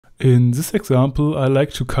In this example, I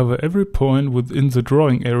like to cover every point within the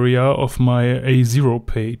drawing area of my A0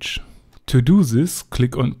 page. To do this,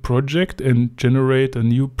 click on Project and generate a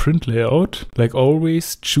new print layout. Like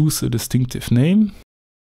always, choose a distinctive name.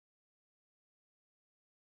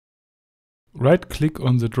 Right-click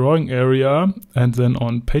on the drawing area and then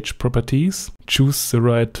on Page Properties. Choose the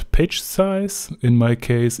right page size. In my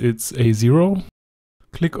case, it's A0.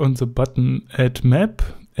 Click on the button Add Map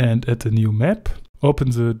and add a new map.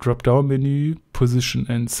 Open the drop-down menu, Position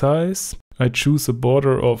and Size. I choose a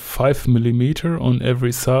border of 5 mm on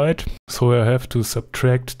every side, so I have to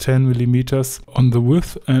subtract 10 mm on the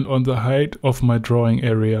width and on the height of my drawing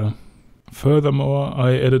area. Furthermore,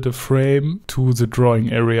 I added a frame to the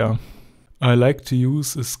drawing area. I like to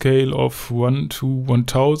use a scale of 1 to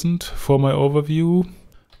 1000 for my overview.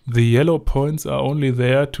 The yellow points are only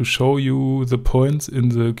there to show you the points in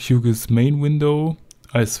the QGIS main window.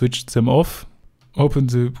 I switched them off. Open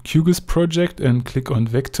the QGIS project and click on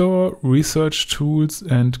Vector, Research Tools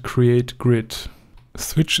and Create Grid.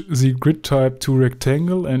 Switch the grid type to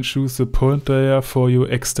Rectangle and choose the point layer for your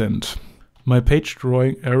extent. My page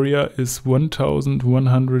drawing area is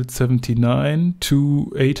 1179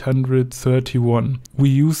 to 831. We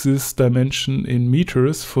use this dimension in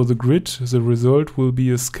meters for the grid. The result will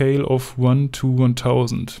be a scale of 1 to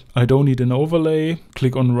 1000. I don't need an overlay.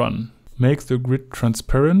 Click on Run. Make the grid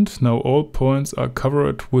transparent. Now all points are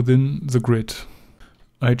covered within the grid.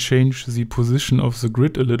 I change the position of the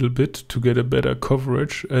grid a little bit to get a better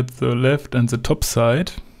coverage at the left and the top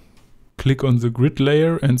side. Click on the grid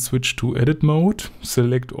layer and switch to edit mode.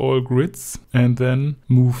 Select all grids and then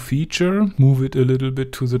move feature. Move it a little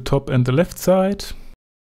bit to the top and the left side.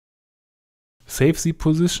 Save the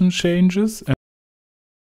position changes and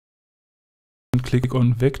click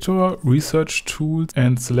on Vector, Research Tools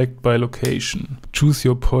and select by location. Choose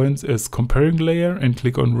your points as comparing layer and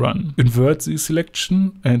click on Run. Invert the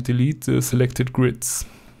selection and delete the selected grids.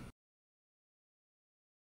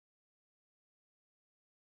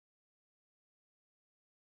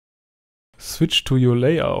 Switch to your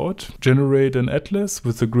layout, generate an atlas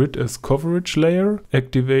with the grid as coverage layer,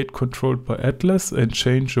 activate Controlled by Atlas and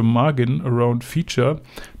change the margin around feature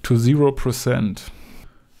to 0%.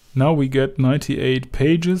 Now we get 98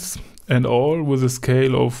 pages and all with a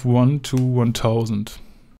scale of 1 to 1000.